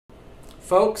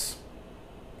Folks,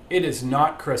 it is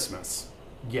not Christmas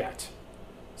yet,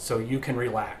 so you can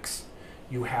relax.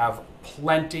 You have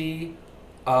plenty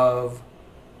of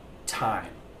time.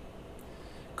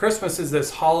 Christmas is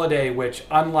this holiday which,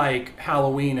 unlike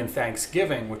Halloween and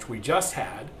Thanksgiving, which we just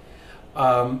had,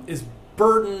 is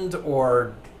burdened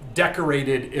or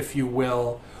decorated, if you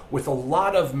will, with a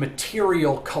lot of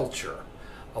material culture,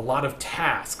 a lot of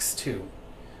tasks too.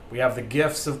 We have the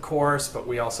gifts, of course, but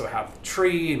we also have the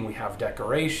tree and we have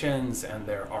decorations and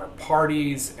there are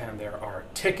parties and there are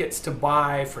tickets to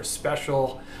buy for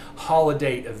special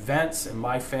holiday events. In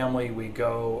my family, we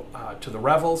go to the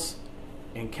Revels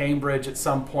in Cambridge at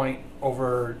some point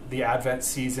over the Advent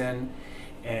season,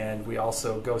 and we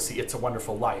also go see It's a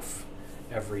Wonderful Life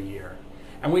every year.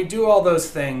 And we do all those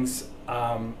things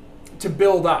to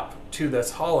build up to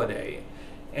this holiday.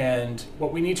 And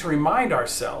what we need to remind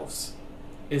ourselves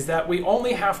is that we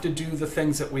only have to do the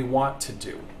things that we want to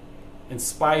do, in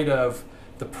spite of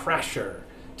the pressure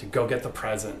to go get the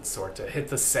presents or to hit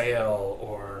the sale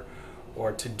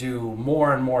or to do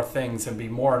more and more things and be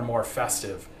more and more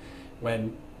festive,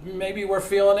 when maybe we're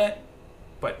feeling it,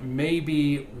 but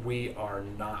maybe we are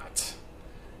not.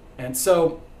 And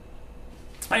so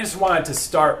I just wanted to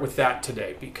start with that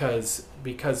today because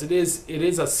it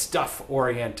is a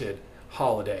stuff-oriented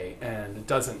holiday, and it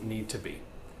doesn't need to be.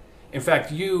 In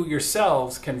fact, you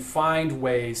yourselves can find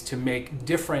ways to make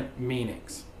different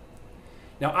meanings.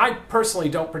 Now, I personally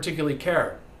don't particularly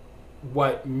care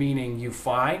what meaning you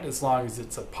find, as long as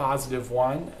it's a positive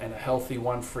one and a healthy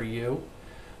one for you.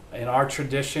 In our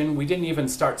tradition, we didn't even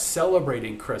start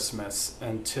celebrating Christmas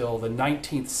until the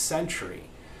 19th century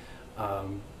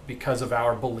because of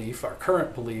our belief, our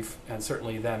current belief, and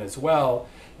certainly then as well,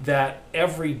 that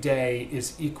every day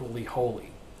is equally holy.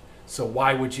 So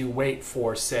why would you wait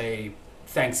for, say,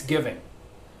 Thanksgiving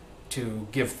to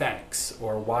give thanks?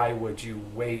 Or why would you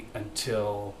wait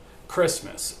until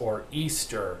Christmas or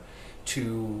Easter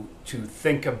to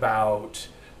think about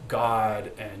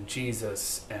God and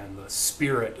Jesus and the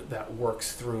Spirit that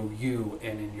works through you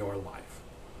and in your life?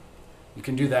 You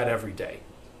can do that every day.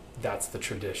 That's the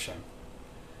tradition.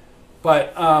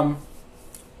 But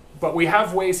we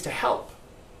have ways to help.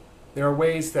 There are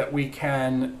ways that we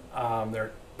can, there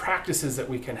are practices that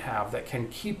we can have that can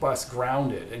keep us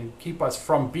grounded and keep us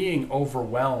from being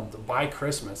overwhelmed by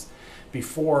Christmas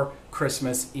before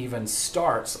Christmas even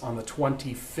starts on the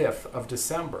 25th of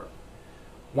December.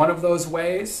 One of those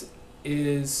ways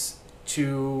is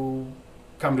to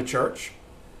come to church.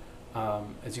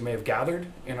 As you may have gathered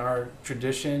in our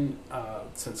tradition,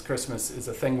 since Christmas is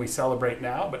a thing we celebrate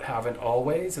now but haven't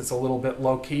always, it's a little bit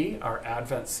low-key, our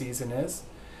Advent season is.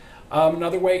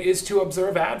 Another way is to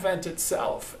observe Advent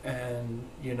itself and,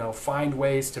 find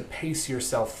ways to pace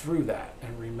yourself through that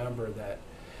and remember that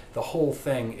the whole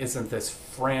thing isn't this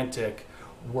frantic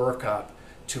workup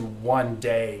to one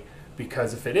day,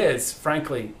 because if it is,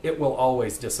 frankly, it will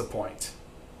always disappoint.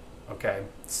 Okay,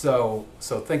 so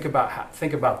think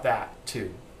about that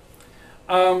too.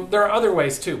 There are other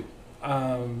ways too.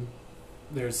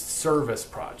 There's service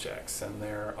projects, and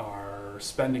there are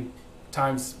spending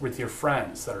times with your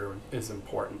friends that is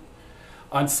important.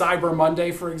 On Cyber Monday,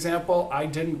 for example, I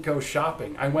didn't go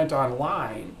shopping. I went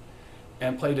online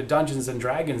and played a Dungeons and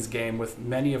Dragons game with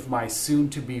many of my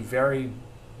soon-to-be very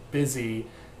busy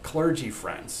clergy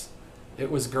friends.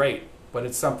 It was great, but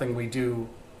it's something we do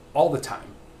all the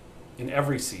time, in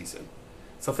every season.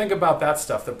 So think about that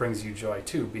stuff that brings you joy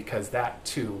too, because that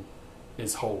too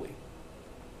is holy.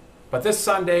 But this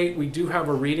Sunday, we do have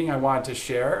a reading I wanted to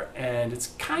share, and it's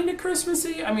kind of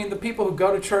Christmassy. I mean, the people who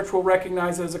go to church will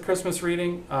recognize it as a Christmas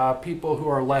reading. People who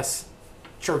are less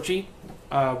churchy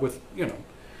with,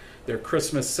 their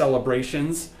Christmas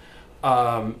celebrations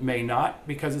may not,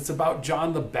 because it's about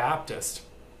John the Baptist.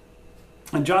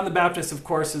 And John the Baptist, of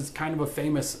course, is kind of a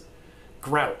famous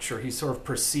grouch, or he's sort of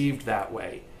perceived that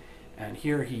way. And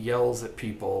here he yells at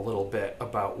people a little bit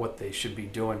about what they should be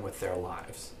doing with their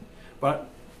lives. But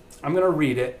I'm going to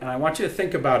read it, and I want you to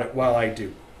think about it while I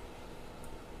do.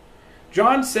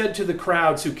 John said to the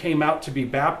crowds who came out to be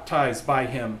baptized by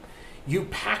him, "You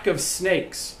pack of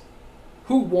snakes,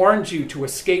 who warned you to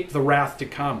escape the wrath to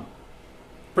come?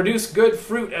 Produce good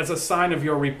fruit as a sign of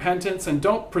your repentance, and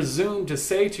don't presume to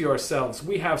say to yourselves,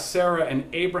 'We have Sarah and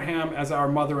Abraham as our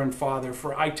mother and father,'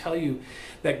 for I tell you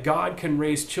that God can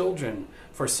raise children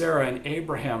for Sarah and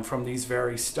Abraham from these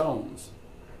very stones.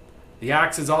 The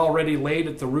axe is already laid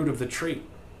at the root of the tree.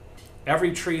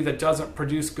 Every tree that doesn't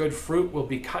produce good fruit will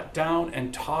be cut down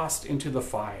and tossed into the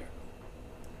fire."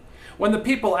 When the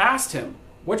people asked him,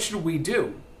 "What should we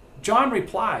do?" John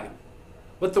replied,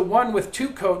 "Let the one with 2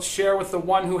 coats share with the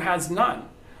one who has none.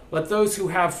 Let those who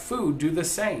have food do the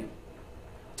same.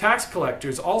 Tax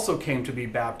collectors also came to be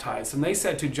baptized, and they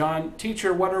said to John,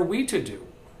 "Teacher, what are we to do?"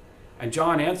 And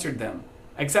John answered them,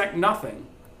 "Exact nothing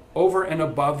over and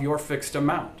above your fixed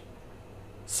amount."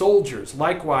 Soldiers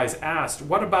likewise asked,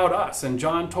 "What about us?" And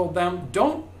John told them,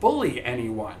 "Don't bully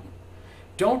anyone.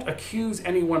 Don't accuse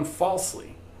anyone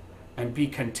falsely, and be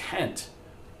content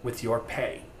with your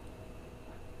pay."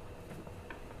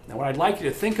 Now, what I'd like you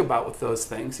to think about with those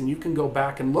things, and you can go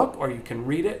back and look, or you can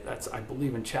read it. That's, I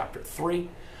believe, in chapter 3.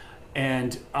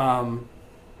 And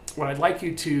what I'd like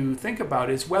you to think about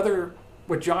is whether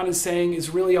what John is saying is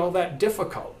really all that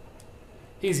difficult.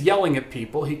 He's yelling at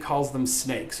people. He calls them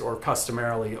snakes, or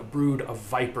customarily a brood of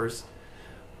vipers.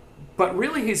 But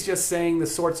really, he's just saying the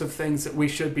sorts of things that we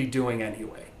should be doing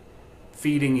anyway.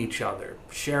 Feeding each other,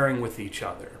 sharing with each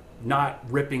other, not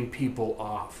ripping people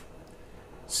off.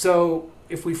 So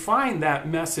if we find that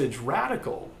message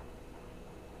radical,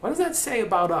 what does that say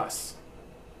about us?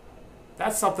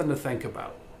 That's something to think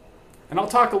about. And I'll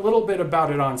talk a little bit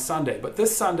about it on Sunday, but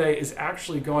this Sunday is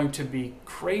actually going to be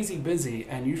crazy busy,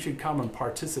 and you should come and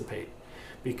participate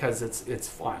because it's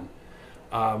fun.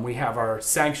 We have our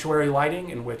sanctuary lighting,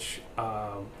 in which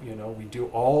we do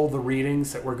all the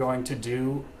readings that we're going to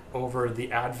do over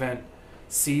the Advent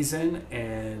season,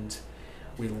 and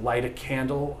we light a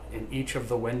candle in each of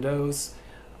the windows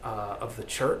of the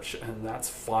church, and that's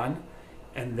fun.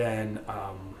 And then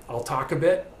I'll talk a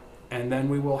bit, and then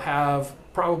we will have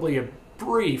probably a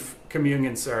brief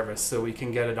communion service so we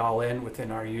can get it all in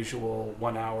within our usual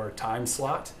 1-hour time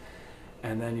slot.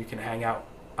 And then you can hang out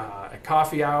at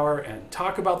coffee hour and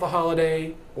talk about the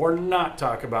holiday or not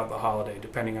talk about the holiday,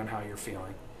 depending on how you're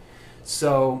feeling.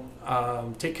 So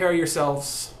take care of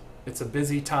yourselves. It's a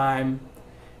busy time,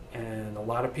 and a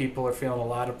lot of people are feeling a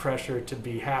lot of pressure to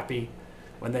be happy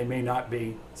when they may not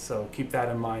be. So keep that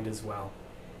in mind as well.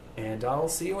 And I'll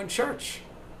see you in church.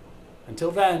 Until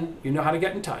then, you know how to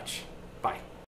get in touch. Bye.